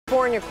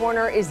4 in your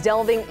corner is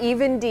delving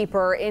even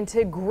deeper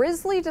into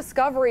grisly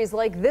discoveries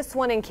like this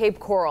one in Cape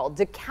Coral.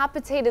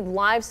 Decapitated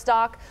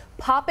livestock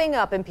popping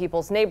up in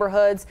people's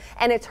neighborhoods,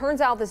 and it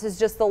turns out this is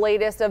just the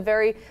latest of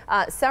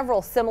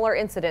several similar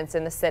incidents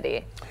in the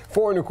city.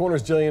 4 in your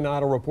corner's Jillian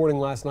Idle reporting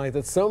last night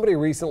that somebody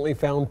recently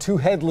found 2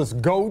 headless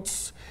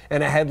goats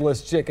and a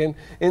headless chicken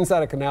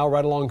inside a canal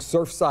right along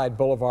Surfside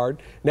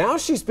Boulevard. Now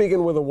she's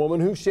speaking with a woman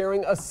who's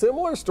sharing a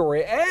similar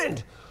story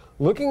and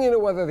looking into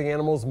whether the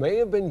animals may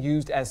have been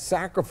used as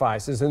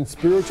sacrifices in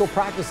spiritual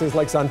practices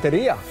like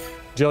Santeria.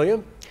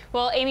 Jillian?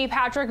 Well, Amy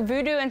Patrick,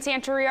 voodoo and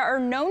Santeria are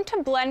known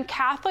to blend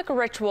Catholic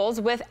rituals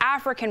with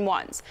African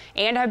ones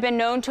and have been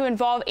known to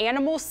involve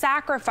animal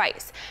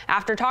sacrifice.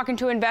 After talking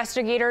to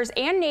investigators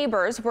and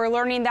neighbors, we're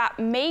learning that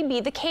may be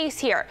the case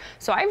here.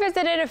 So I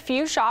visited a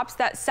few shops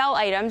that sell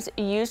items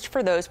used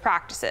for those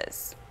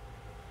practices.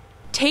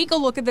 Take a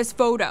look at this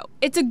photo.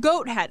 It's a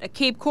goat head a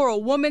Cape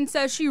Coral woman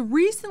says she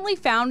recently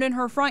found in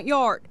her front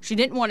yard. She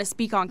didn't want to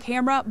speak on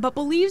camera, but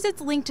believes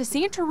it's linked to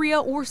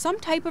Santeria or some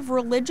type of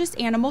religious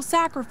animal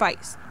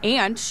sacrifice.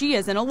 And she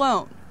isn't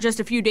alone. Just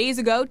a few days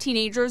ago,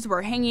 teenagers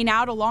were hanging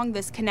out along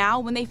this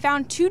canal when they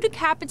found 2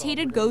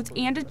 decapitated goats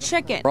and a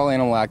chicken. We're all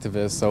animal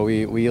activists, so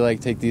we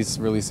take these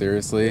really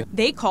seriously.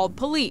 They called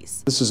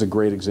police. This is a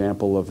great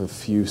example of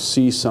if you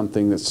see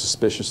something that's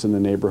suspicious in the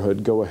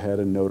neighborhood, go ahead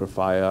and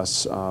notify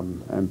us,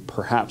 and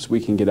perhaps we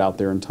can get out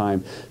there in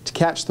time to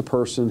catch the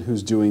person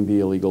who's doing the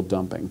illegal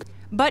dumping.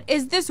 But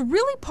is this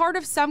really part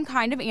of some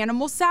kind of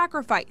animal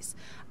sacrifice?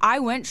 I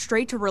went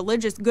straight to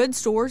religious goods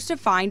stores to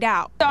find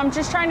out. So I'm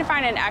just trying to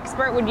find an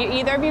expert. Would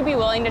either of you be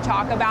willing to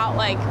talk about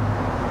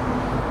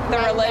the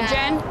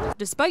religion?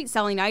 Despite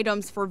selling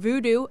items for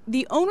voodoo,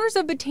 the owners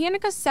of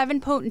Botanica's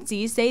 7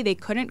 potencies say they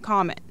couldn't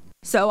comment.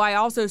 So I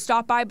also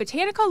stopped by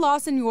Botanica La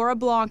Senora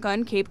Blanca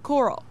in Cape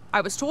Coral. I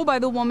was told by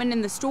the woman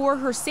in the store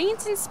her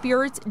saints and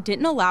spirits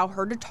didn't allow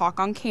her to talk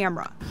on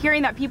camera.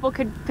 Hearing that people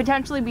could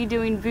potentially be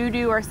doing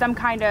voodoo or some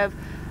kind of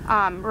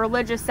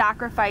religious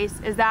sacrifice,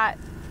 is that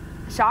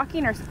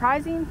shocking or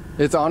surprising?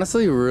 It's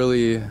honestly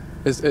really,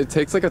 it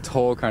takes a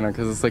toll kind of,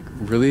 because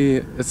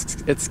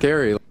it's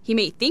scary. He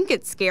may think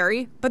it's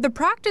scary, but the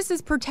practice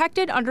is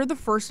protected under the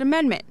First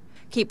Amendment.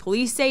 Cape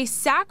Police say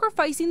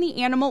sacrificing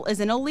the animal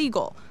isn't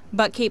illegal,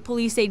 but Cape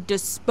Police say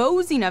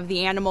disposing of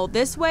the animal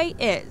this way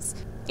is.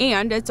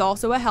 And it's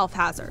also a health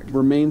hazard.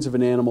 Remains of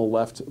an animal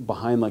left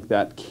behind like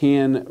that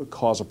can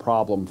cause a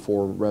problem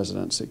for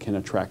residents. It can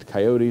attract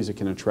coyotes, it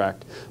can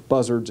attract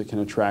buzzards, it can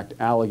attract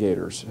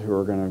alligators who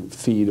are going to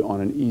feed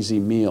on an easy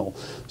meal.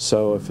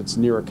 So if it's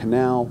near a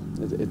canal,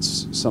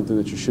 it's something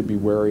that you should be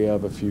wary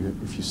of if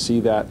you see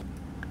that.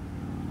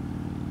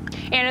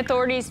 And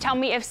authorities tell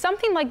me if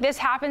something like this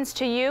happens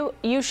to you,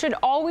 you should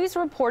always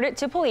report it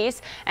to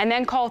police and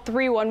then call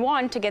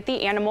 311 to get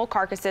the animal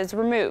carcasses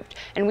removed.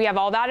 And we have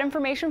all that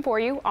information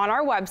for you on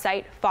our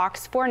website,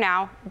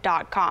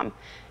 fox4now.com.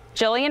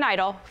 Jillian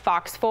Idle,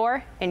 Fox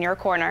 4 in your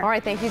corner. All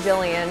right, thank you,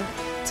 Jillian.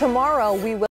 Tomorrow we will